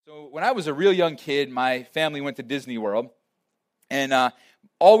when I was a real young kid, my family went to Disney World. And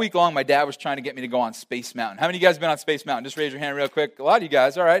all week long, my dad was trying to get me to go on Space Mountain. How many of you guys have been on Space Mountain? Just raise your hand real quick. A lot of you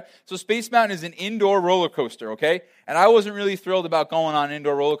guys, all right. So Space Mountain is an indoor roller coaster, okay? And I wasn't really thrilled about going on an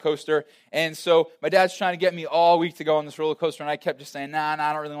indoor roller coaster. And so my dad's trying to get me all week to go on this roller coaster. And I kept just saying, nah,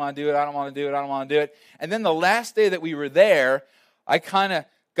 I don't really want to do it. I don't want to do it. I don't want to do it. And then the last day that we were there, I kind of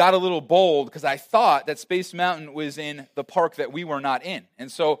got a little bold because I thought that Space Mountain was in the park that we were not in.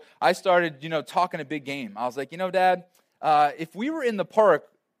 And so I started, talking a big game. I was like, Dad, if we were in the park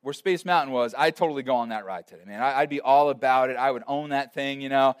where Space Mountain was, I'd totally go on that ride today, man. I'd be all about it. I would own that thing,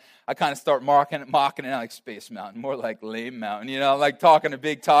 I kind of start mocking it like Space Mountain, more like Lame Mountain, like talking a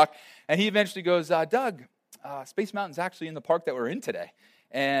big talk. And he eventually goes, Doug, Space Mountain's actually in the park that we're in today.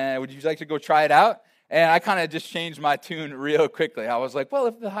 And would you like to go try it out? And I kind of just changed my tune real quickly. I was like, well,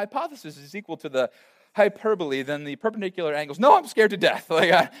 if the hypothesis is equal to the hyperbole, then the perpendicular angles. No, I'm scared to death.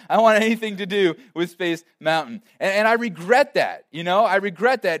 Like I don't want anything to do with Space Mountain. And I regret that, I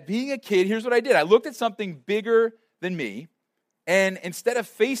regret that. Being a kid, here's what I did. I looked at something bigger than me, and instead of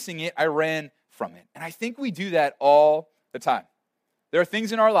facing it, I ran from it. And I think we do that all the time. There are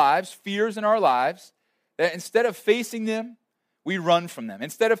things in our lives, fears in our lives, that instead of facing them, we run from them.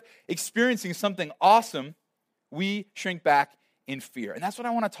 Instead of experiencing something awesome, we shrink back in fear. And that's what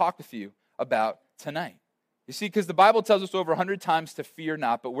I want to talk with you about tonight. You see, because the Bible tells us over 100 times to fear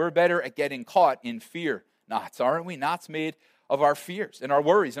not, but we're better at getting caught in fear knots, aren't we? Knots made of our fears and our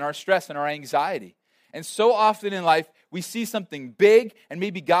worries and our stress and our anxiety. And so often in life, we see something big, and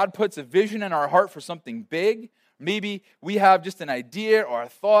maybe God puts a vision in our heart for something big. Maybe we have just an idea or a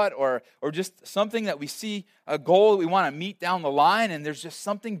thought or just something that we see, a goal that we want to meet down the line, and there's just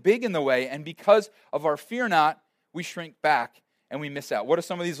something big in the way. And because of our fear not, we shrink back and we miss out. What do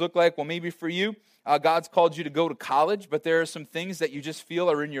some of these look like? Well, maybe for you, God's called you to go to college, but there are some things that you just feel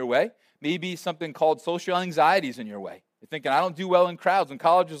are in your way. Maybe something called social anxiety is in your way. You're thinking, I don't do well in crowds, and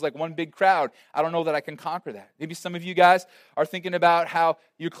college is like one big crowd. I don't know that I can conquer that. Maybe some of you guys are thinking about how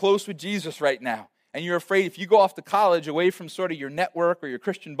you're close with Jesus right now. And you're afraid if you go off to college away from sort of your network or your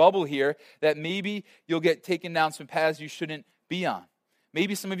Christian bubble here, that maybe you'll get taken down some paths you shouldn't be on.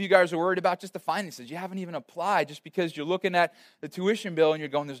 Maybe some of you guys are worried about just the finances. You haven't even applied just because you're looking at the tuition bill and you're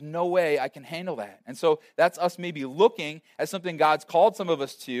going, there's no way I can handle that. And so that's us maybe looking at something God's called some of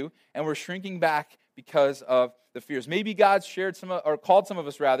us to, and we're shrinking back because of the fears. Maybe God's called some of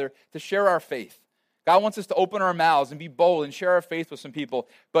us rather to share our faith. God wants us to open our mouths and be bold and share our faith with some people,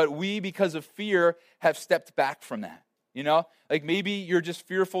 but we, because of fear, have stepped back from that. Like maybe you're just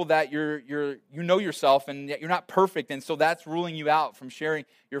fearful that you know yourself and yet you're not perfect, and so that's ruling you out from sharing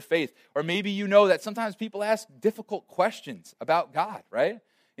your faith. Or maybe that sometimes people ask difficult questions about God, right?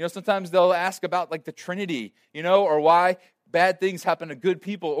 Sometimes they'll ask about like the Trinity, or why bad things happen to good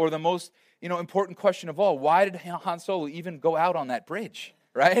people, or the most important question of all, why did Han Solo even go out on that bridge?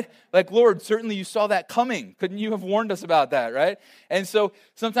 Right? Like, Lord, certainly you saw that coming. Couldn't you have warned us about that, right? And so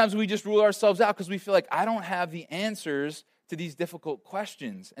sometimes we just rule ourselves out because we feel like I don't have the answers to these difficult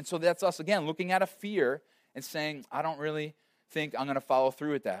questions. And so that's us, again, looking at a fear and saying, I don't really think I'm going to follow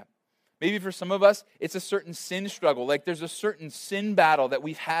through with that. Maybe for some of us, it's a certain sin struggle. Like there's a certain sin battle that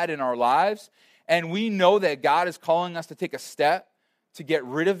we've had in our lives, and we know that God is calling us to take a step to get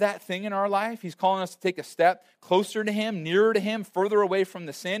rid of that thing in our life. He's calling us to take a step closer to Him, nearer to Him, further away from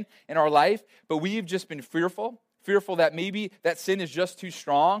the sin in our life. But we've just been fearful that maybe that sin is just too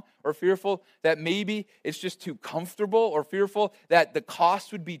strong, or fearful that maybe it's just too comfortable, or fearful that the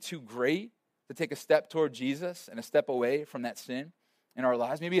cost would be too great to take a step toward Jesus and a step away from that sin in our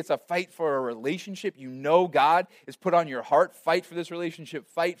lives. Maybe it's a fight for a relationship. God is put on your heart. Fight for this relationship.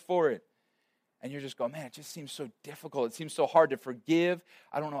 Fight for it. And you're just going, man, it just seems so difficult. It seems so hard to forgive.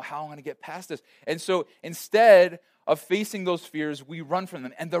 I don't know how I'm going to get past this. And so instead of facing those fears, we run from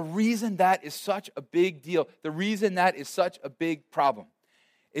them. And the reason that is such a big deal, the reason that is such a big problem,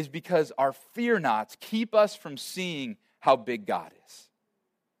 is because our fear knots keep us from seeing how big God is.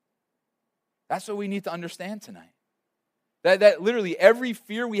 That's what we need to understand tonight. That literally every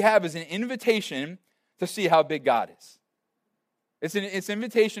fear we have is an invitation to see how big God is. It's an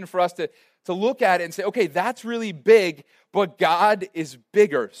invitation for us to look at it and say, okay, that's really big, but God is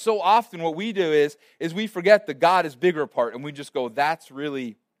bigger. So often what we do is we forget the God is bigger part, and we just go, that's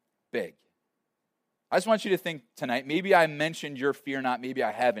really big. I just want you to think tonight, maybe I mentioned your fear not, maybe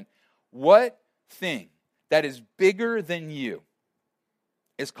I haven't. What thing that is bigger than you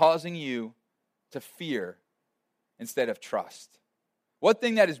is causing you to fear instead of trust? What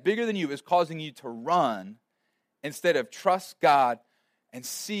thing that is bigger than you is causing you to run instead of trust God and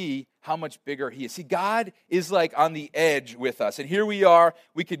see how much bigger he is. See, God is like on the edge with us. And here we are.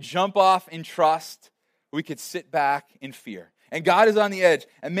 We could jump off in trust. We could sit back in fear. And God is on the edge.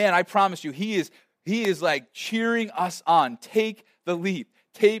 And man, I promise you, he is like cheering us on. Take the leap.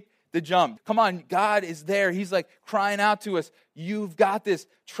 Take the jump. Come on, God is there. He's like crying out to us. You've got this.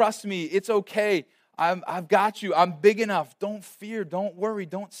 Trust me. It's okay. I've got you. I'm big enough. Don't fear. Don't worry.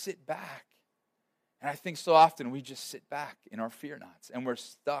 Don't sit back. And I think so often we just sit back in our fear knots, and we're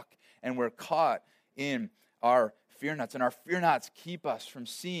stuck and we're caught in our fear knots. And our fear knots keep us from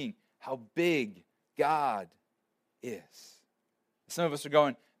seeing how big God is. Some of us are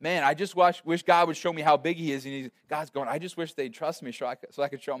going, man, I just wish God would show me how big he is. And God's going, I just wish they'd trust me so I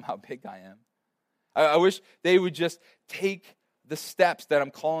could show them how big I am. I wish they would just take the steps that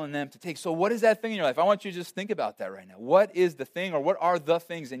I'm calling them to take. So what is that thing in your life? I want you to just think about that right now. What is the thing, or what are the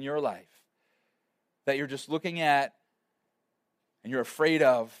things in your life that you're just looking at and you're afraid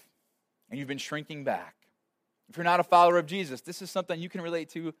of and you've been shrinking back? If you're not a follower of Jesus, this is something you can relate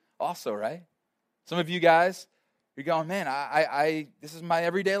to also, right? Some of you guys, you're going, man, I this is my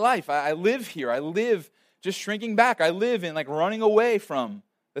everyday life. I live here. I live just shrinking back. I live in like running away from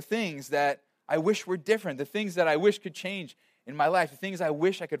the things that I wish were different, the things that I wish could change in my life, the things I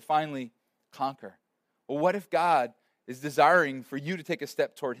wish I could finally conquer. Well, what if God is desiring for you to take a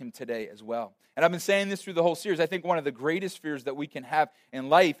step toward him today as well? And I've been saying this through the whole series. I think one of the greatest fears that we can have in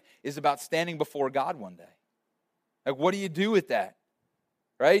life is about standing before God one day. Like, what do you do with that?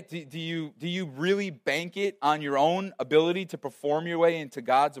 Right? Do you really bank it on your own ability to perform your way into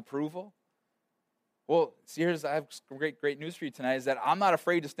God's approval? Well, see, I have great news for you tonight, is that I'm not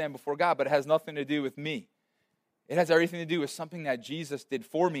afraid to stand before God, but it has nothing to do with me. It has everything to do with something that Jesus did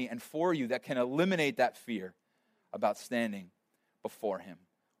for me and for you that can eliminate that fear about standing before him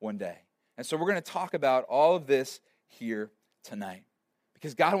one day. And so we're going to talk about all of this here tonight,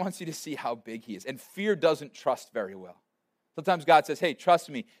 because God wants you to see how big he is. And fear doesn't trust very well. Sometimes God says, hey, trust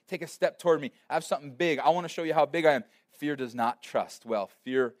me. Take a step toward me. I have something big. I want to show you how big I am. Fear does not trust well.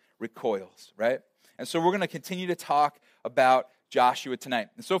 Fear recoils, right? And so we're going to continue to talk about Joshua tonight.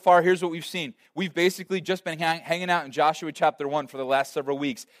 And so far, here's what we've seen. We've basically just been hanging out in Joshua chapter 1 for the last several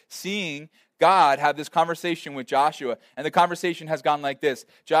weeks, seeing God have this conversation with Joshua. And the conversation has gone like this.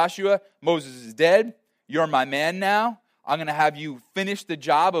 Joshua, Moses is dead. You're my man now. I'm going to have you finish the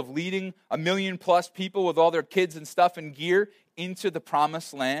job of leading 1 million plus people with all their kids and stuff and gear into the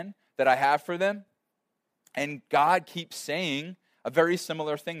promised land that I have for them. And God keeps saying a very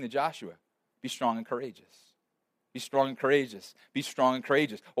similar thing to Joshua. Be strong and courageous. Be strong and courageous. Be strong and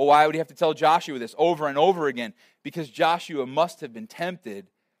courageous. Well, why would he have to tell Joshua this over and over again? Because Joshua must have been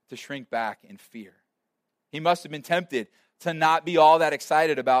tempted to shrink back in fear. He must have been tempted to not be all that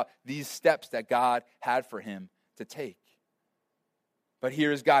excited about these steps that God had for him to take. But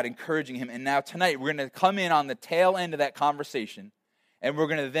here is God encouraging him. And now tonight, we're going to come in on the tail end of that conversation, and we're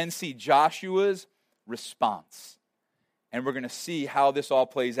going to then see Joshua's response. And we're going to see how this all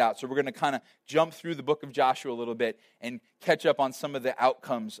plays out. So we're going to kind of jump through the book of Joshua a little bit and catch up on some of the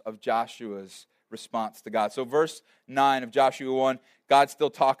outcomes of Joshua's response to God. So verse 9 of Joshua 1, God's still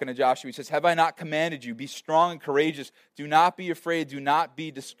talking to Joshua. He says, have I not commanded you? Be strong and courageous. Do not be afraid. Do not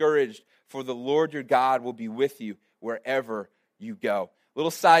be discouraged. For the Lord your God will be with you wherever you go.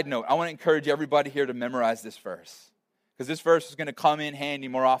 Little side note, I want to encourage everybody here to memorize this verse, because this verse is going to come in handy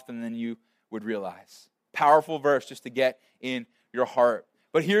more often than you would realize. Powerful verse just to get in your heart.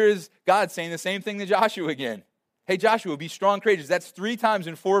 But here is God saying the same thing to Joshua again. Hey, Joshua, be strong, courageous. That's 3 times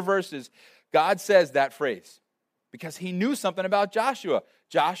in 4 verses. God says that phrase because he knew something about Joshua.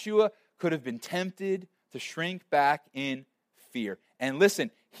 Joshua could have been tempted to shrink back in fear. And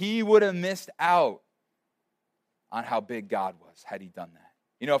listen, he would have missed out on how big God was had he done that.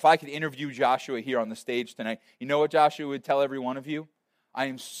 You know, if I could interview Joshua here on the stage tonight, you know what Joshua would tell every one of you? I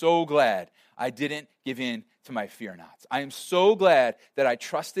am so glad I didn't give in to my fear knots. I am so glad that I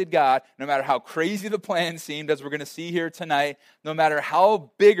trusted God, no matter how crazy the plan seemed, as we're going to see here tonight, no matter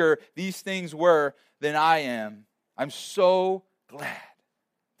how bigger these things were than I am. I'm so glad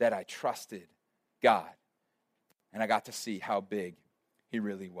that I trusted God, and I got to see how big he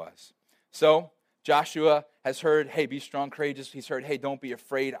really was. So Joshua has heard, hey, be strong, courageous. He's heard, hey, don't be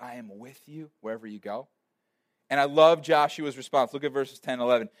afraid. I am with you wherever you go. And I love Joshua's response. Look at verses 10 and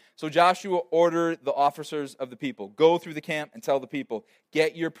 11. So Joshua ordered the officers of the people, go through the camp and tell the people,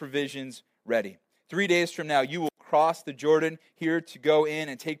 get your provisions ready. 3 days from now, you will cross the Jordan here to go in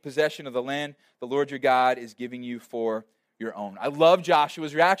and take possession of the land the Lord your God is giving you for your own. I love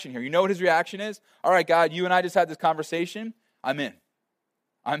Joshua's reaction here. You know what his reaction is? All right, God, you and I just had this conversation. I'm in.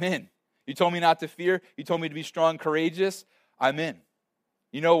 I'm in. You told me not to fear. You told me to be strong, courageous. I'm in.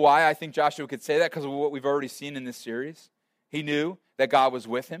 You know why I think Joshua could say that? Because of what we've already seen in this series. He knew that God was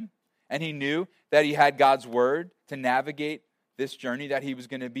with him, and he knew that he had God's word to navigate this journey that he was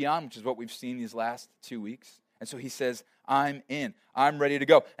going to be on, which is what we've seen these last 2 weeks. And so he says, I'm in. I'm ready to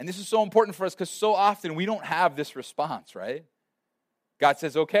go. And this is so important for us because so often we don't have this response, right? God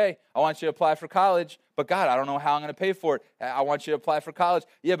says, okay, I want you to apply for college, but God, I don't know how I'm going to pay for it. I want you to apply for college.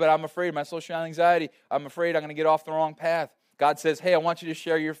 Yeah, but I'm afraid, my social anxiety, I'm afraid I'm going to get off the wrong path. God says, hey, I want you to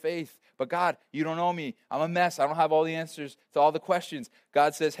share your faith. But God, you don't know me. I'm a mess. I don't have all the answers to all the questions.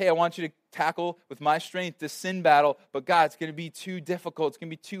 God says, hey, I want you to tackle with my strength this sin battle. But God, it's going to be too difficult. It's going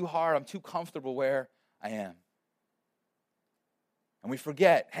to be too hard. I'm too comfortable where I am. And we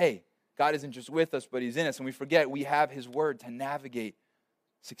forget, hey, God isn't just with us, but he's in us. And we forget we have his word to navigate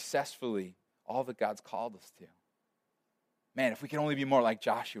successfully all that God's called us to. Man, if we can only be more like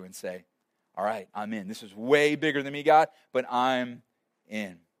Joshua and say, all right, I'm in. This is way bigger than me, God, but I'm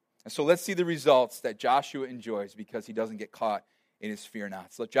in. And so let's see the results that Joshua enjoys because he doesn't get caught in his fear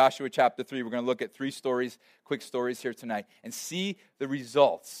not. So Joshua chapter 3, we're going to look at 3 stories, quick stories here tonight, and see the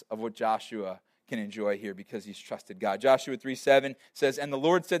results of what Joshua can enjoy here because he's trusted God. Joshua 3:7 says, and the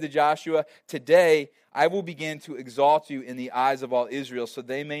Lord said to Joshua, today I will begin to exalt you in the eyes of all Israel so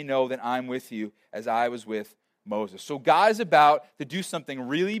they may know that I'm with you as I was with Moses. So God is about to do something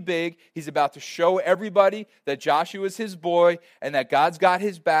really big. He's about to show everybody that Joshua is his boy and that God's got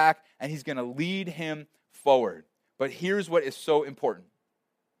his back and he's going to lead him forward. But here's what is so important.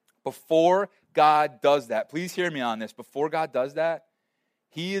 Before God does that, please hear me on this. Before God does that,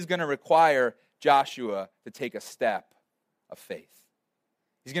 he is going to require Joshua to take a step of faith.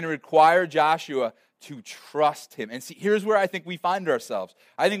 He's going to require Joshua to trust him. And see, here's where I think we find ourselves.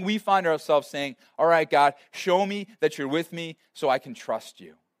 I think we find ourselves saying, all right, God, show me that you're with me so I can trust you.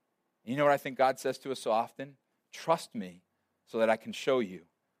 And you know what I think God says to us so often? Trust me so that I can show you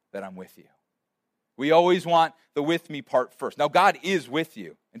that I'm with you. We always want the with me part first. Now, God is with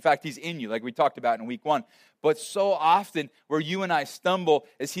you. In fact, he's in you, like we talked about in week 1. But so often where you and I stumble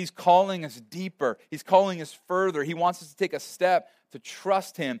is he's calling us deeper. He's calling us further. He wants us to take a step to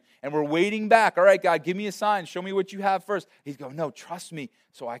trust him. And we're waiting back. All right, God, give me a sign. Show me what you have first. He's going, no, trust me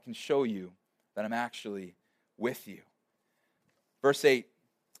so I can show you that I'm actually with you. Verse 8,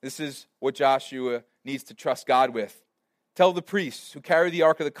 this is what Joshua needs to trust God with. Tell the priests who carry the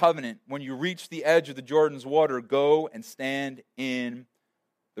Ark of the Covenant, when you reach the edge of the Jordan's water, go and stand in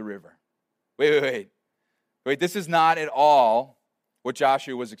the river. Wait, this is not at all what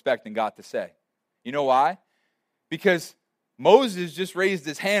Joshua was expecting God to say. You know why? Because Moses just raised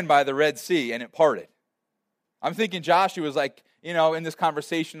his hand by the Red Sea and it parted. I'm thinking Joshua was like, in this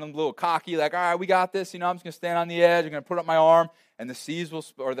conversation, a little cocky, like, all right, we got this. I'm just going to stand on the edge. I'm going to put up my arm and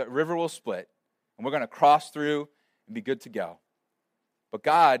the river will split. And we're going to cross through and be good to go. But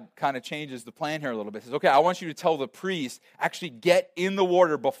God kind of changes the plan here a little bit. He says, okay, I want you to tell the priests, actually get in the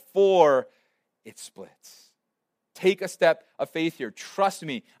water before it splits. Take a step of faith here. Trust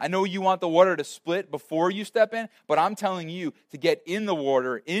me. I know you want the water to split before you step in, but I'm telling you to get in the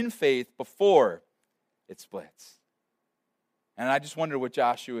water in faith before it splits. And I just wonder what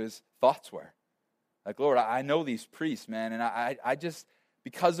Joshua's thoughts were. Like, Lord, I know these priests, man, and I just,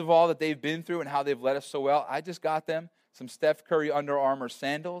 because of all that they've been through and how they've led us so well, I just got them some Steph Curry Under Armour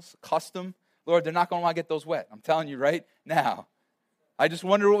sandals, custom. Lord, they're not going to want to get those wet. I'm telling you right now. I just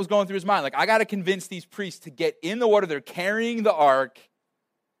wonder what was going through his mind. Like, I got to convince these priests to get in the water. They're carrying the ark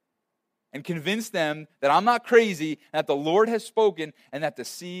and convince them that I'm not crazy, and that the Lord has spoken, and that the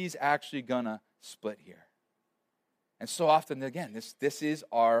sea's actually going to split here. And so often, again, this is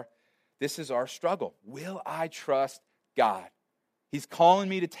our struggle. Will I trust God? He's calling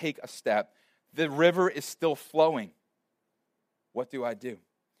me to take a step. The river is still flowing. What do I do?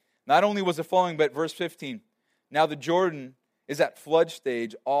 Not only was it flowing, but verse 15, now the Jordan is at flood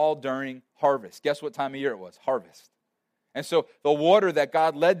stage all during harvest. Guess what time of year it was? Harvest. And so the water that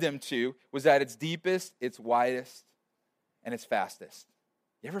God led them to was at its deepest, its widest, and its fastest.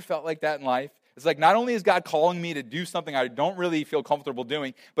 You ever felt like that in life? It's like not only is God calling me to do something I don't really feel comfortable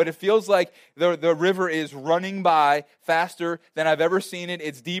doing, but it feels like the river is running by faster than I've ever seen it.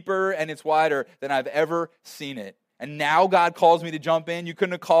 It's deeper and it's wider than I've ever seen it. And now God calls me to jump in. You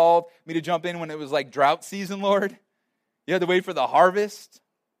couldn't have called me to jump in when it was like drought season, Lord. You had to wait for the harvest.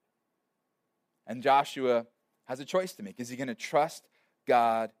 And Joshua has a choice to make. Is he going to trust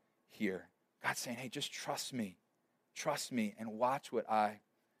God here? God's saying, hey, just trust me. Trust me and watch what I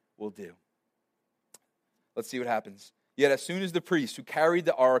will do. Let's see what happens. Yet as soon as the priests who carried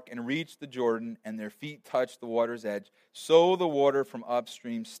the ark and reached the Jordan and their feet touched the water's edge, so the water from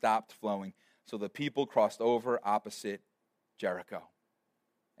upstream stopped flowing. So the people crossed over opposite Jericho.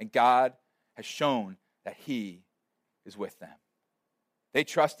 And God has shown that he is with them. They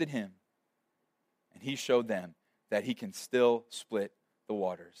trusted him, and he showed them that he can still split the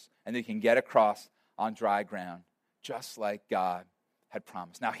waters, and they can get across on dry ground, just like God had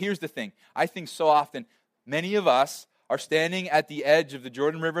promised. Now, here's the thing. I think so often, many of us are standing at the edge of the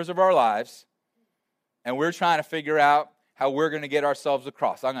Jordan rivers of our lives, and we're trying to figure out how we're going to get ourselves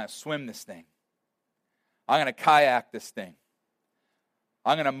across. I'm going to swim this thing. I'm going to kayak this thing.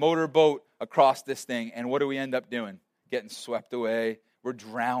 I'm going to motorboat across this thing. And what do we end up doing? Getting swept away. We're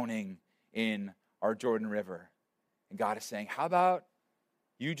drowning in our Jordan River. And God is saying, how about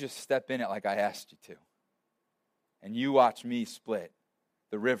you just step in it like I asked you to? And you watch me split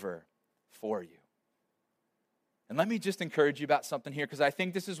the river for you. And let me just encourage you about something here, because I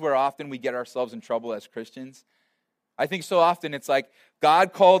think this is where often we get ourselves in trouble as Christians. I think so often it's like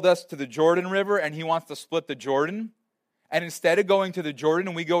God called us to the Jordan River and he wants to split the Jordan. And instead of going to the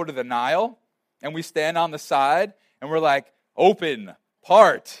Jordan, we go to the Nile and we stand on the side and we're like, open,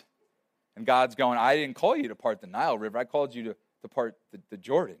 part. And God's going, I didn't call you to part the Nile River. I called you to part the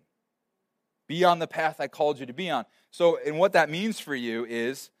Jordan. Be on the path I called you to be on. So, and what that means for you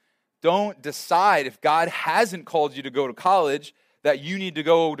is, don't decide if God hasn't called you to go to college that you need to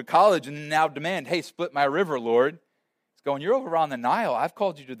go to college and now demand, hey, split my river, Lord. It's going, you're over on the Nile. I've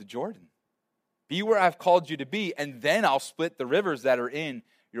called you to the Jordan. Be where I've called you to be, and then I'll split the rivers that are in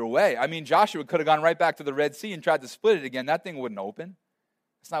your way. I mean, Joshua could have gone right back to the Red Sea and tried to split it again. That thing wouldn't open.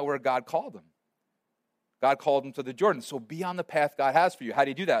 That's not where God called him. God called him to the Jordan. So be on the path God has for you. How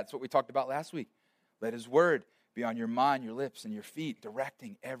do you do that? That's what we talked about last week. Let his word be on your mind, your lips, and your feet,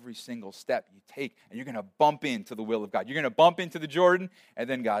 directing every single step you take. And you're going to bump into the will of God. You're going to bump into the Jordan, and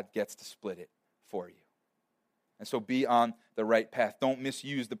then God gets to split it for you. And so be on the right path. Don't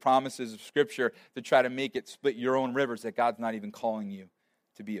misuse the promises of Scripture to try to make it split your own rivers that God's not even calling you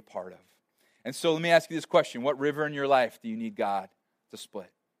to be a part of. And so let me ask you this question. What river in your life do you need God to split?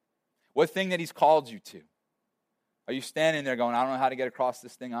 What thing that he's called you to? Are you standing there going, I don't know how to get across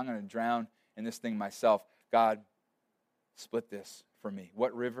this thing. I'm going to drown in this thing myself. God, split this for me.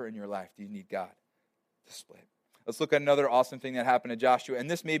 What river in your life do you need God to split? Let's look at another awesome thing that happened to Joshua. And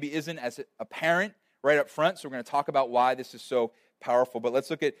this maybe isn't as apparent right up front, so we're going to talk about why this is so powerful. But let's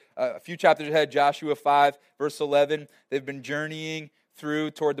look at a few chapters ahead, Joshua 5, verse 11. They've been journeying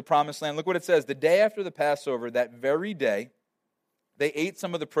through toward the promised land. Look what it says. The day after the Passover, that very day, they ate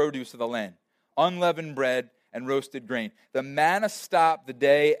some of the produce of the land, unleavened bread and roasted grain. The manna stopped the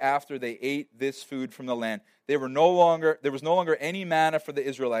day after they ate this food from the land. There was no longer any manna for the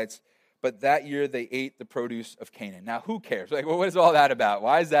Israelites, but that year they ate the produce of Canaan. Now, who cares? Like, well, what is all that about?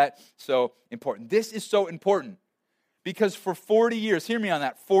 Why is that so important? This is so important because for 40 years, hear me on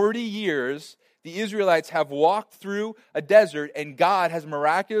that, 40 years, the Israelites have walked through a desert and God has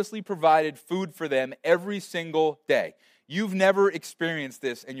miraculously provided food for them every single day. You've never experienced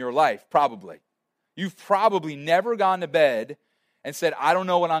this in your life, probably. You've probably never gone to bed and said, I don't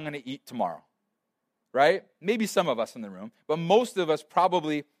know what I'm going to eat tomorrow, right? Maybe some of us in the room, but most of us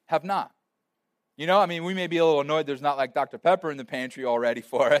probably have not. You know, I mean, we may be a little annoyed there's not like Dr. Pepper in the pantry already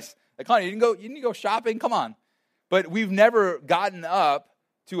for us. Like, honey, you didn't go shopping? Come on. But we've never gotten up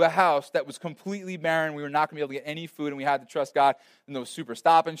to a house that was completely barren. We were not going to be able to get any food, and we had to trust God. No super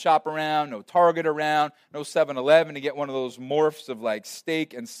Stop and Shop around, no Target around, no 7-Eleven to get one of those morphs of like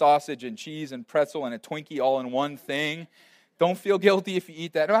steak and sausage and cheese and pretzel and a Twinkie all in one thing. Don't feel guilty if you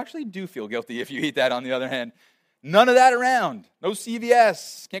eat that. No, actually do feel guilty if you eat that on the other hand. None of that around. No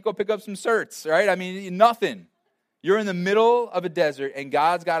CVS. Can't go pick up some certs, right? I mean, nothing. You're in the middle of a desert, and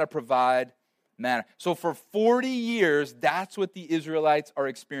God's got to provide manna. So for 40 years, that's what the Israelites are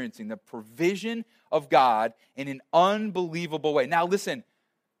experiencing, the provision of God in an unbelievable way. Now listen,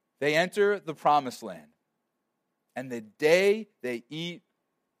 they enter the promised land, and the day they eat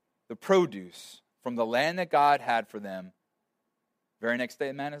the produce from the land that God had for them, very next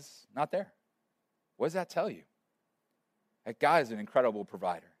day, manna's not there. What does that tell you? That God is an incredible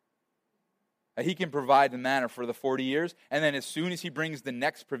provider. That he can provide the manna for the 40 years, and then as soon as he brings the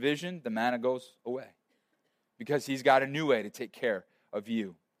next provision, the manna goes away. Because he's got a new way to take care of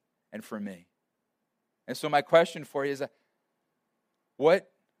you and for me. And so my question for you is,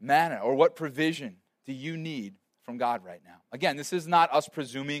 what manna or what provision do you need from God right now? Again, this is not us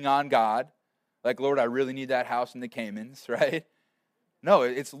presuming on God, like, Lord, I really need that house in the Caymans, right? No,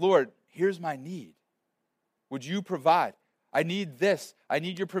 it's, Lord, here's my need. Would you provide? I need this. I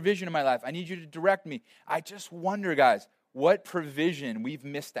need your provision in my life. I need you to direct me. I just wonder, guys, what provision we've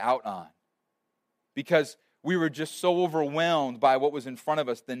missed out on because we were just so overwhelmed by what was in front of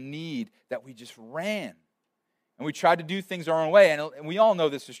us, the need that we just ran. and we try to do things our own way. And we all know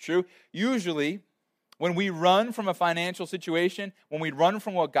this is true. Usually, when we run from a financial situation, when we run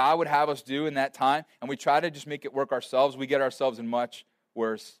from what God would have us do in that time, and we try to just make it work ourselves, we get ourselves in much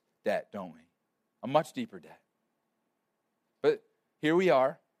worse debt, don't we? A much deeper debt. But here we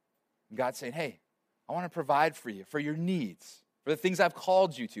are, and God's saying, hey, I want to provide for you, for your needs, for the things I've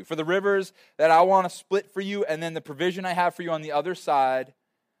called you to, for the rivers that I want to split for you, and then the provision I have for you on the other side,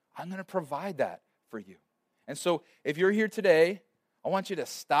 I'm going to provide that for you. And so if you're here today, I want you to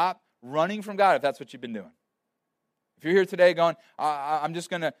stop running from God if that's what you've been doing. If you're here today going, I'm just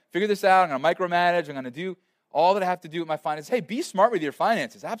going to figure this out, I'm going to micromanage, I'm going to do all that I have to do with my finances. Hey, be smart with your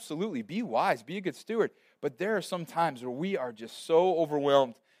finances. Absolutely. Be wise. Be a good steward. But there are some times where we are just so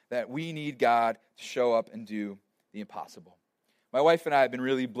overwhelmed that we need God to show up and do the impossible. My wife and I have been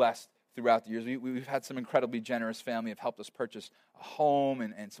really blessed throughout the years. We've had some incredibly generous family have helped us purchase a home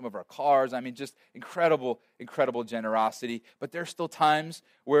and some of our cars. I mean, just incredible, incredible generosity. But there's still times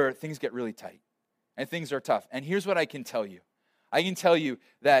where things get really tight and things are tough. And here's what I can tell you. I can tell you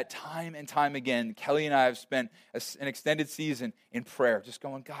that time and time again, Kelly and I have spent an extended season in prayer, just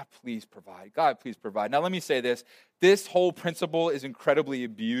going, God, please provide. God, please provide. Now, let me say this. This whole principle is incredibly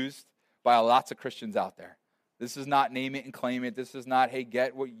abused by lots of Christians out there. This is not name it and claim it. This is not, hey,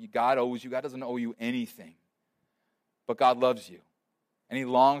 get what God owes you. God doesn't owe you anything. But God loves you, and he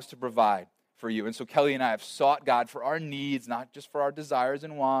longs to provide for you. And so Kelly and I have sought God for our needs, not just for our desires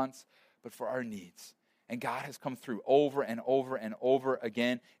and wants, but for our needs. And God has come through over and over and over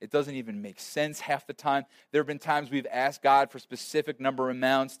again. It doesn't even make sense half the time. There have been times we've asked God for specific number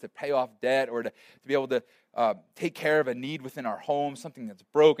amounts to pay off debt or to be able to take care of a need within our home, something that's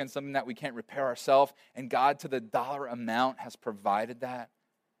broken, something that we can't repair ourselves. And God, to the dollar amount, has provided that.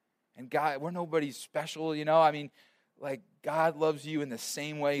 And God, we're nobody special, you know. I mean, like, God loves you in the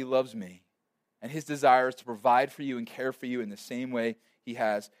same way he loves me. And his desire is to provide for you and care for you in the same way he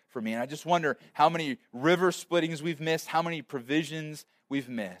has for me. And I just wonder how many river splittings we've missed, how many provisions we've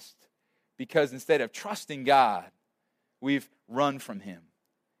missed. Because instead of trusting God, we've run from him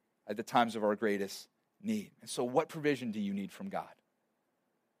at the times of our greatest need. And so what provision do you need from God?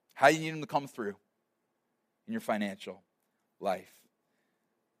 How do you need him to come through in your financial life?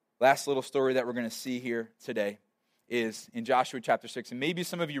 Last little story that we're going to see here today is in Joshua chapter 6. And maybe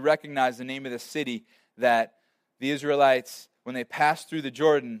some of you recognize the name of the city that the Israelites, when they passed through the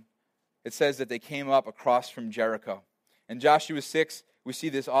Jordan, it says that they came up across from Jericho. In Joshua 6, we see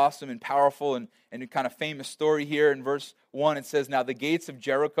this awesome and powerful and kind of famous story here. In verse 1, it says, now the gates of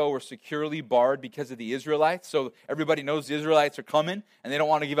Jericho were securely barred because of the Israelites. So everybody knows the Israelites are coming, and they don't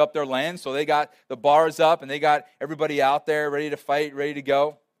want to give up their land. So they got the bars up, and they got everybody out there ready to fight, ready to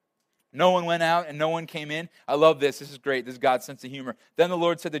go. No one went out, and no one came in. I love this. This is great. This is God's sense of humor. Then the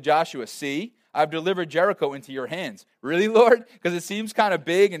Lord said to Joshua, see, I've delivered Jericho into your hands. Really, Lord? Because it seems kind of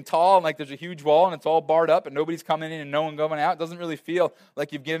big and tall, and like there's a huge wall, and it's all barred up, and nobody's coming in and no one going out. It doesn't really feel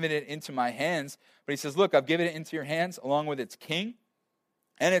like you've given it into my hands. But he says, look, I've given it into your hands along with its king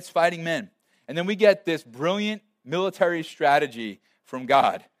and its fighting men. And then we get this brilliant military strategy from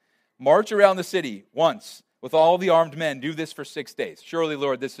God. March around the city once with all the armed men. Do this for 6 days. Surely,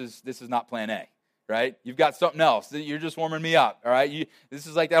 Lord, this is not plan A. Right? You've got something else. You're just warming me up, all right? This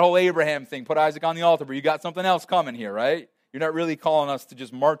is like that whole Abraham thing. Put Isaac on the altar, but you got something else coming here, right? You're not really calling us to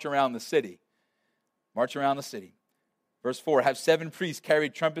just march around the city. March around the city. Verse 4, have 7 priests carry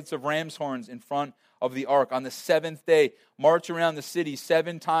trumpets of ram's horns in front of the ark. On the 7th day, march around the city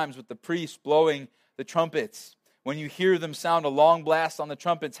 7 times with the priests blowing the trumpets. When you hear them sound a long blast on the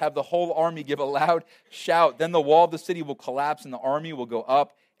trumpets, have the whole army give a loud shout. Then the wall of the city will collapse and the army will go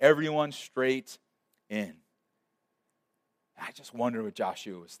up, everyone straight in. I just wonder what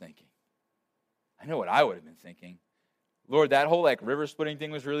Joshua was thinking. I know what I would have been thinking. Lord, that whole river splitting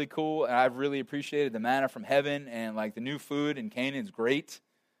thing was really cool, and I've really appreciated the manna from heaven, and the new food in Canaan is great,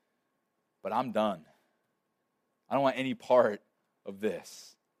 but I'm done. I don't want any part of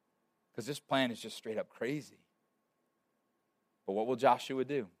this, because this plan is just straight up crazy. But what will Joshua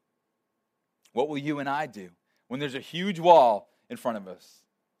do? What will you and I do when there's a huge wall in front of us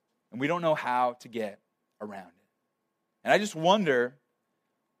and we don't know how to get around it? And I just wonder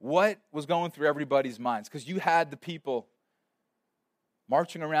what was going through everybody's minds, because you had the people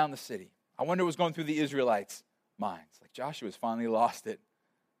marching around the city. I wonder what was going through the Israelites' minds. Joshua's finally lost it.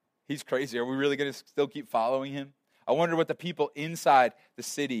 He's crazy. Are we really going to still keep following him? I wonder what the people inside the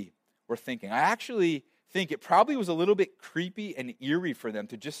city were thinking. I actually think it probably was a little bit creepy and eerie for them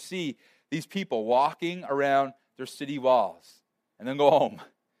to just see these people walking around their city walls and then go home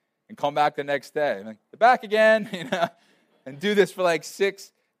and come back the next day. They're back again, and do this for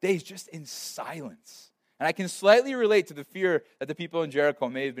 6 days just in silence. And I can slightly relate to the fear that the people in Jericho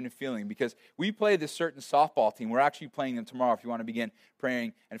may have been feeling, because we play this certain softball team. We're actually playing them tomorrow if you want to begin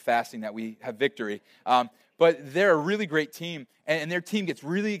praying and fasting that we have victory. But they're a really great team, and their team gets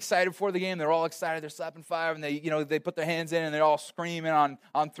really excited for the game. They're all excited. They're slapping five, and they put their hands in, and they're all screaming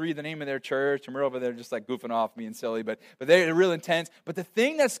on three the name of their church. And we're over there just like goofing off, being silly, but they're real intense. But the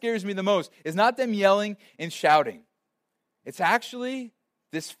thing that scares me the most is not them yelling and shouting. It's actually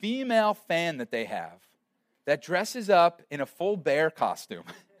this female fan that they have that dresses up in a full bear costume.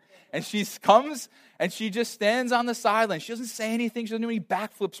 And she comes and she just stands on the sideline. She doesn't say anything. She doesn't do any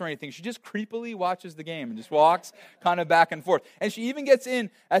backflips or anything. She just creepily watches the game and just walks kind of back and forth. And she even gets in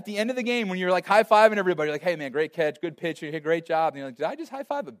at the end of the game when you're like high-fiving everybody. Like, hey, man, great catch, good pitch, you did a great job. And you're like, did I just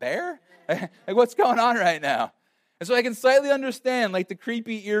high-five a bear? Like, what's going on right now? And so I can slightly understand like the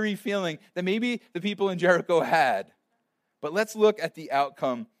creepy, eerie feeling that maybe the people in Jericho had. But let's look at the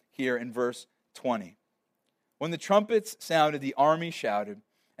outcome here in verse 20. When the trumpets sounded, the army shouted.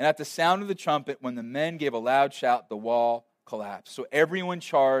 And at the sound of the trumpet, when the men gave a loud shout, the wall collapsed. So everyone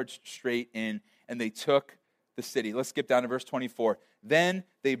charged straight in, and they took the city. Let's skip down to verse 24. Then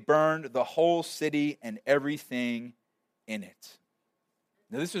they burned the whole city and everything in it.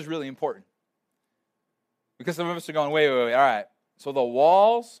 Now this is really important, because some of us are going, wait, all right. So the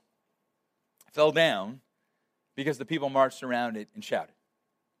walls fell down because the people marched around it and shouted.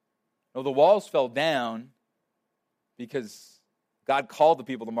 No, the walls fell down because God called the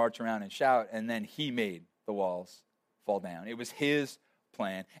people to march around and shout, and then he made the walls fall down. It was his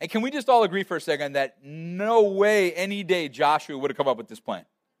plan. And can we just all agree for a second that no way any day Joshua would have come up with this plan?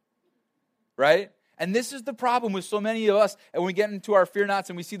 Right? And this is the problem with so many of us, and when we get into our fear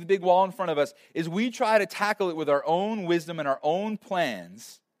knots and we see the big wall in front of us, is we try to tackle it with our own wisdom and our own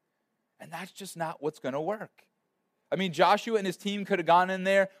plans, and that's just not what's going to work. I mean, Joshua and his team could have gone in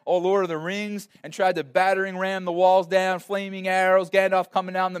there, Lord of the Rings, and tried to battering ram the walls down, flaming arrows, Gandalf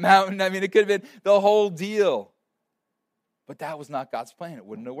coming down the mountain. I mean, it could have been the whole deal. But that was not God's plan. It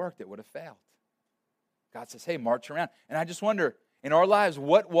wouldn't have worked. It would have failed. God says, hey, march around. And I just wonder, in our lives,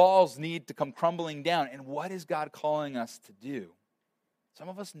 what walls need to come crumbling down, and what is God calling us to do? Some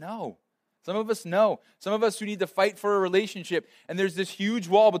of us know. Some of us know. Some of us who need to fight for a relationship, and there's this huge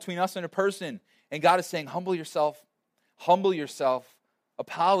wall between us and a person, and God is saying, humble yourself,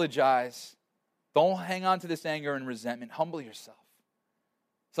 apologize. Don't hang on to this anger and resentment. Humble yourself.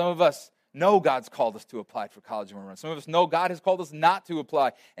 Some of us know God's called us to apply for college and run. Some of us know God has called us not to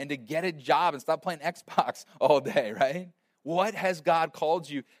apply and to get a job and stop playing Xbox all day, right? What has God called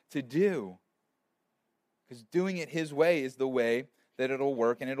you to do? Because doing it his way is the way that it'll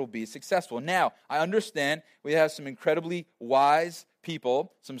work and it'll be successful. Now, I understand we have some incredibly wise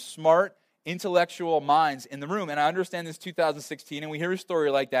people, some smart, intellectual minds in the room, and I understand this 2016, and we hear a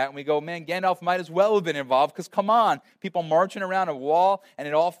story like that, and we go, man, Gandalf might as well have been involved, because come on, people marching around a wall and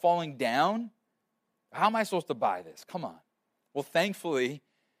it all falling down? How am I supposed to buy this? Come on. Well, thankfully,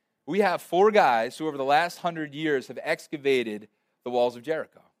 we have 4 guys who over the last 100 years have excavated the walls of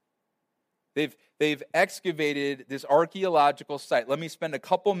Jericho. They've excavated this archaeological site. Let me spend a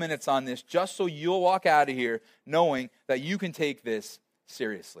couple minutes on this just so you'll walk out of here knowing that you can take this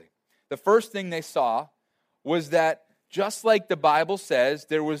seriously. The first thing they saw was that just like the Bible says,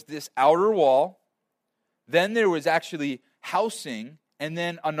 there was this outer wall, then there was actually housing, and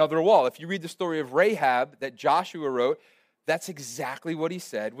then another wall. If you read the story of Rahab that Joshua wrote, that's exactly what he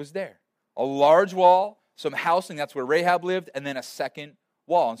said was there. A large wall, some housing, that's where Rahab lived, and then a second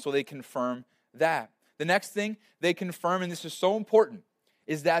wall. And so they confirm that. The next thing they confirm, and this is so important,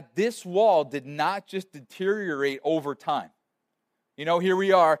 is that this wall did not just deteriorate over time. You know, here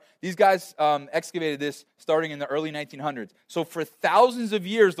we are. These guys excavated this starting in the early 1900s. So for thousands of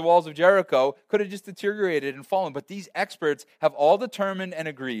years, the walls of Jericho could have just deteriorated and fallen. But these experts have all determined and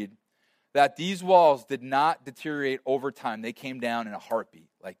agreed that these walls did not deteriorate over time. They came down in a heartbeat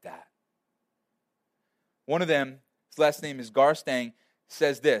like that. One of them, his last name is Garstang,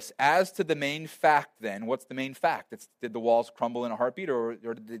 says this: as to the main fact then, what's the main fact? Did the walls crumble in a heartbeat or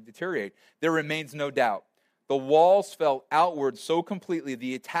did they deteriorate? There remains no doubt. The walls fell outward so completely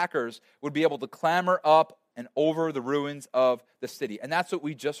the attackers would be able to clamber up and over the ruins of the city. And that's what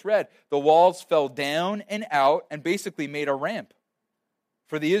we just read. The walls fell down and out and basically made a ramp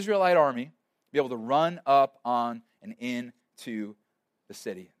for the Israelite army to be able to run up on and into the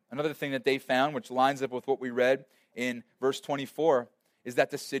city. Another thing that they found, which lines up with what we read in verse 24, is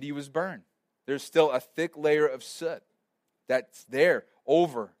that the city was burned. There's still a thick layer of soot that's there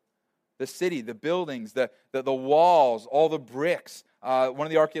over the city, the buildings, the walls, all the bricks. One of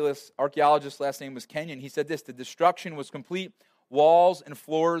the archaeologists' last name was Kenyon. He said this: the destruction was complete. walls and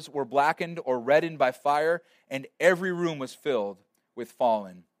floors were blackened or reddened by fire, and every room was filled with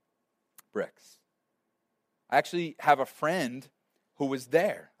fallen bricks. I actually have a friend who was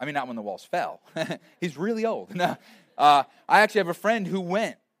there. I mean, not when the walls fell. He's really old. No. I actually have a friend who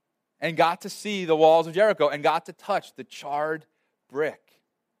went and got to see the walls of Jericho and got to touch the charred brick.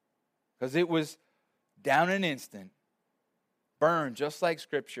 Because it was down in an instant, burned just like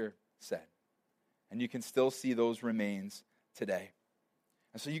Scripture said. And you can still see those remains today.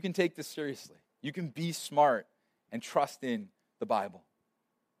 And so you can take this seriously. You can be smart and trust in the Bible.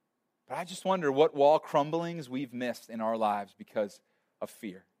 But I just wonder what wall crumblings we've missed in our lives because of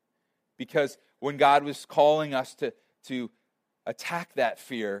fear. Because when God was calling us to attack that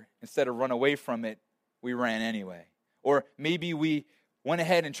fear, instead of run away from it, we ran anyway. Or maybe we went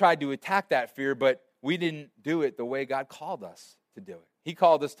ahead and tried to attack that fear, but we didn't do it the way God called us to do it. He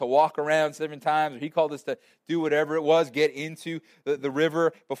called us to walk around 7 times, or he called us to do whatever it was, get into the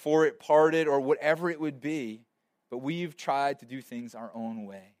river before it parted, or whatever it would be. But we've tried to do things our own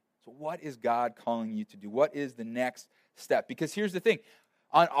way. So what is God calling you to do? What is the next step? Because here's the thing.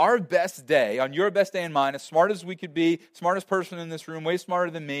 On our best day, on your best day and mine, as smart as we could be, smartest person in this room, way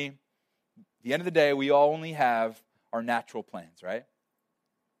smarter than me, at the end of the day, we all only have our natural plans, right?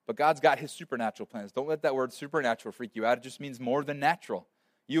 But God's got his supernatural plans. Don't let that word supernatural freak you out. It just means more than natural.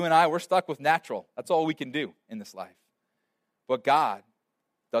 You and I, we're stuck with natural. That's all we can do in this life. But God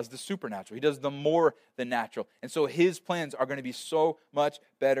does the supernatural. He does the more than natural. And so his plans are going to be so much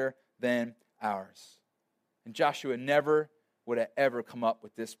better than ours. And Joshua never would have ever come up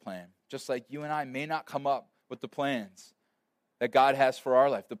with this plan. Just like you and I may not come up with the plans that God has for our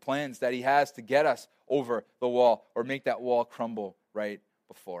life, the plans that he has to get us over the wall or make that wall crumble right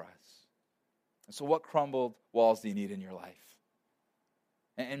before us. And so what crumbled walls do you need in your life?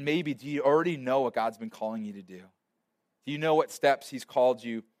 And maybe do you already know what God's been calling you to do? Do you know what steps he's called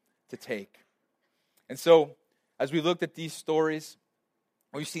you to take? And so as we looked at these stories,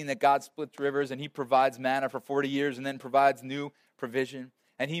 we've seen that God splits rivers and he provides manna for 40 years and then provides new provision.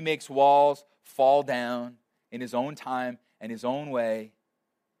 And he makes walls fall down in his own time and his own way.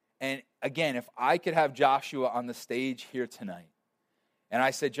 And again, if I could have Joshua on the stage here tonight, and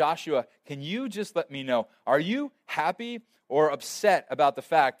I said, Joshua, can you just let me know, are you happy or upset about the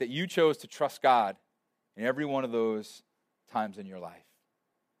fact that you chose to trust God in every one of those times in your life?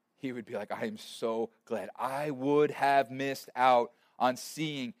 He would be like, I am so glad. I would have missed out on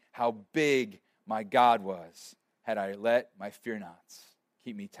seeing how big my God was had I let my fear knots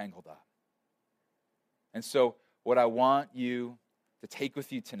keep me tangled up. And so what I want you to take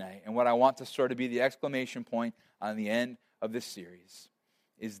with you tonight, and what I want to sort of be the exclamation point on the end of this series,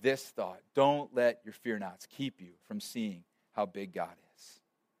 is this thought: don't let your fear knots keep you from seeing how big God is.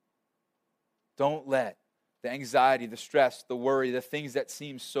 Don't let the anxiety, the stress, the worry, the things that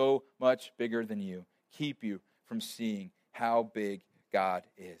seem so much bigger than you keep you from seeing how big God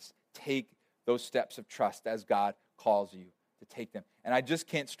is. Take those steps of trust as God calls you to take them. And I just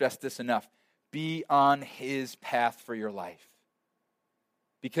can't stress this enough. Be on his path for your life.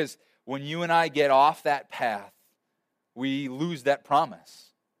 Because when you and I get off that path, we lose that promise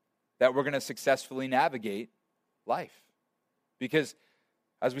that we're going to successfully navigate life. Because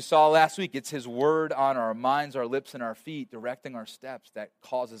as we saw last week, it's his word on our minds, our lips, and our feet, directing our steps, that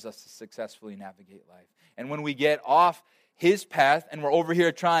causes us to successfully navigate life. And when we get off his path and we're over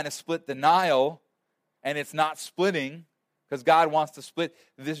here trying to split the Nile, and it's not splitting because God wants to split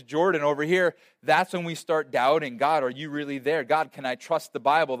this Jordan over here, that's when we start doubting, God, are you really there? God, can I trust the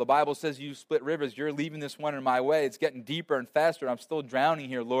Bible? The Bible says you split rivers. You're leaving this one in my way. It's getting deeper and faster. I'm still drowning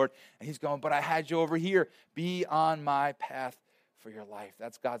here, Lord. And he's going, but I had you over here. Be on my path for your life.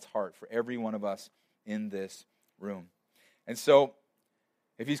 That's God's heart for every one of us in this room. And so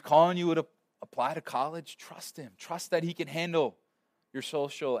if he's calling you to apply to college, trust him. Trust that he can handle your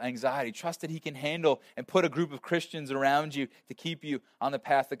social anxiety. Trust that he can handle and put a group of Christians around you to keep you on the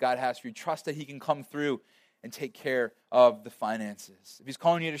path that God has for you. Trust that he can come through and take care of the finances. If he's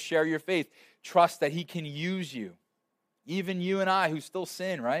calling you to share your faith, trust that he can use you. Even you and I who still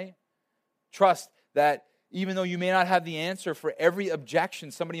sin, right? Trust that even though you may not have the answer for every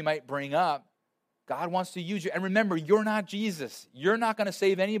objection somebody might bring up, God wants to use you. And remember, you're not Jesus. You're not going to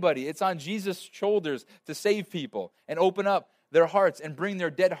save anybody. It's on Jesus' shoulders to save people and open up their hearts and bring their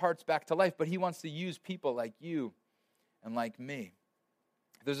dead hearts back to life. But he wants to use people like you and like me.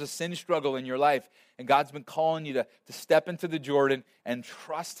 If there's a sin struggle in your life and God's been calling you to step into the Jordan and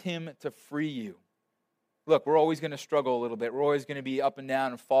trust him to free you. look, we're always going to struggle a little bit. We're always going to be up and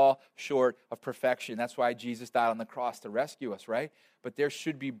down and fall short of perfection. That's why Jesus died on the cross to rescue us, right? But there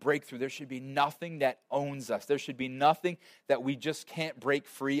should be breakthrough. There should be nothing that owns us. There should be nothing that we just can't break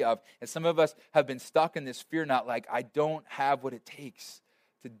free of. And some of us have been stuck in this fear knot, like, I don't have what it takes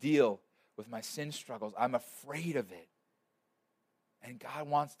to deal with my sin struggles. I'm afraid of it. And God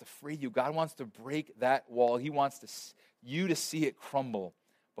wants to free you. God wants to break that wall. He wants you to see it crumble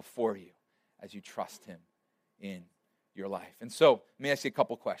before you as you trust him in your life. And so, let me ask you a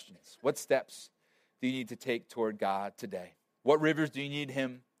couple questions. What steps do you need to take toward God today? What rivers do you need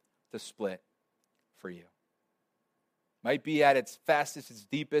him to split for you? Might be at its fastest, its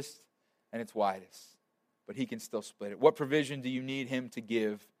deepest, and its widest, but he can still split it. What provision do you need him to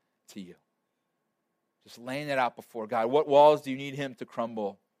give to you? Just laying it out before God. What walls do you need him to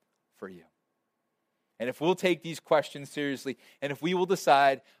crumble for you? And if we'll take these questions seriously, and if we will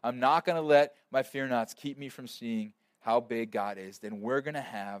decide, I'm not going to let my fear knots keep me from seeing how big God is, then we're going to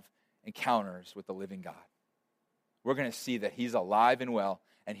have encounters with the living God. We're going to see that he's alive and well,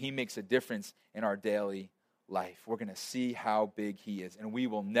 and he makes a difference in our daily life. We're going to see how big he is, and we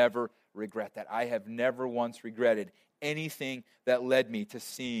will never regret that. I have never once regretted anything that led me to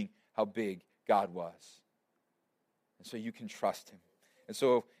seeing how big God was. And so you can trust him. And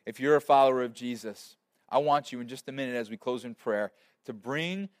so if you're a follower of Jesus, I want you in just a minute as we close in prayer to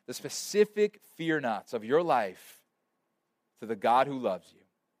bring the specific fear knots of your life to the God who loves you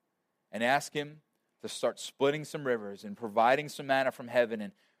and ask him to start splitting some rivers and providing some manna from heaven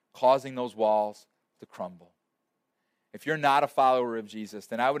and causing those walls to crumble. If you're not a follower of Jesus,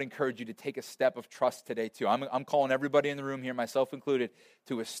 then I would encourage you to take a step of trust today too. I'm calling everybody in the room here, myself included,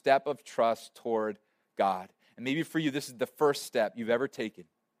 to a step of trust toward God. And maybe for you, this is the first step you've ever taken.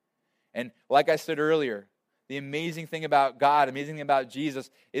 And like I said earlier, the amazing thing about God, amazing thing about Jesus,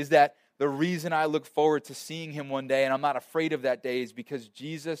 is that the reason I look forward to seeing him one day, and I'm not afraid of that day, is because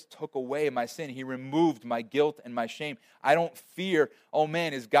Jesus took away my sin. He removed my guilt and my shame. I don't fear, oh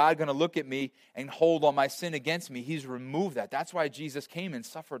man, is God going to look at me and hold all my sin against me? He's removed that. That's why Jesus came and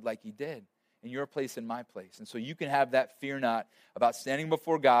suffered like he did in your place and my place. And so you can have that fear not about standing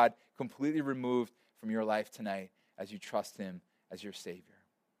before God completely removed from your life tonight as you trust him as your Savior.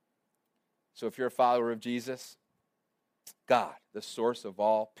 So if you're a follower of Jesus, God, the source of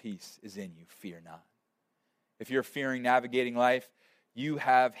all peace, is in you. Fear not. If you're fearing navigating life, you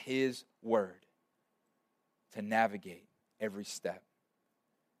have his word to navigate every step.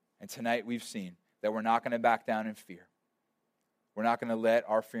 And tonight we've seen that we're not going to back down in fear. We're not going to let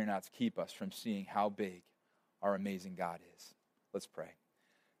our fear knots keep us from seeing how big our amazing God is. Let's pray.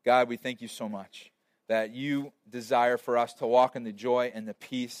 God, we thank you so much that you desire for us to walk in the joy and the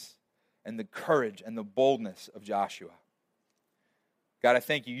peace and the courage and the boldness of Joshua. God, I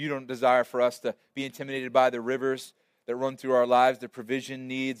thank you. You don't desire for us to be intimidated by the rivers that run through our lives, the provision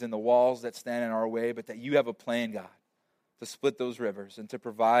needs, and the walls that stand in our way, but that you have a plan, God, to split those rivers and to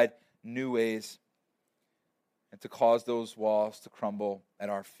provide new ways and to cause those walls to crumble at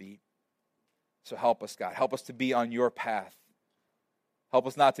our feet. So help us, God. Help us to be on your path. Help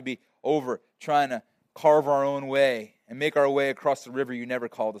us not to be over trying to carve our own way and make our way across the river you never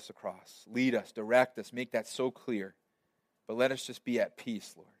called us across. Lead us, direct us, make that so clear. But let us just be at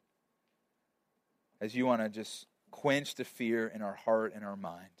peace, Lord, as you want to just quench the fear in our heart and our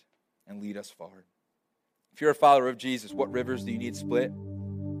mind and lead us forward. If you're a follower of Jesus, what rivers do you need split?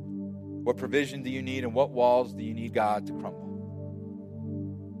 What provision do you need, and what walls do you need God to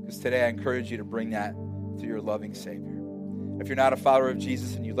crumble? Because today I encourage you to bring that to your loving Savior. If you're not a follower of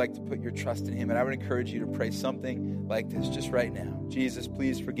Jesus and you'd like to put your trust in him, and I would encourage you to pray something like this just right now. Jesus,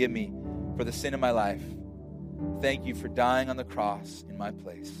 please forgive me for the sin of my life. Thank you for dying on the cross in my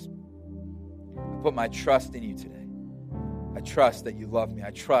place. I put my trust in you today. I trust that you love me. I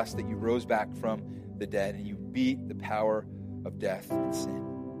trust that you rose back from the dead and you beat the power of death and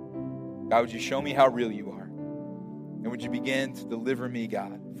sin. God, would you show me how real you are? And would you begin to deliver me,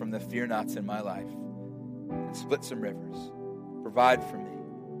 God, from the fear knots in my life and split some rivers, provide for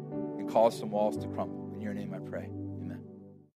me, and cause some walls to crumble. In your name I pray.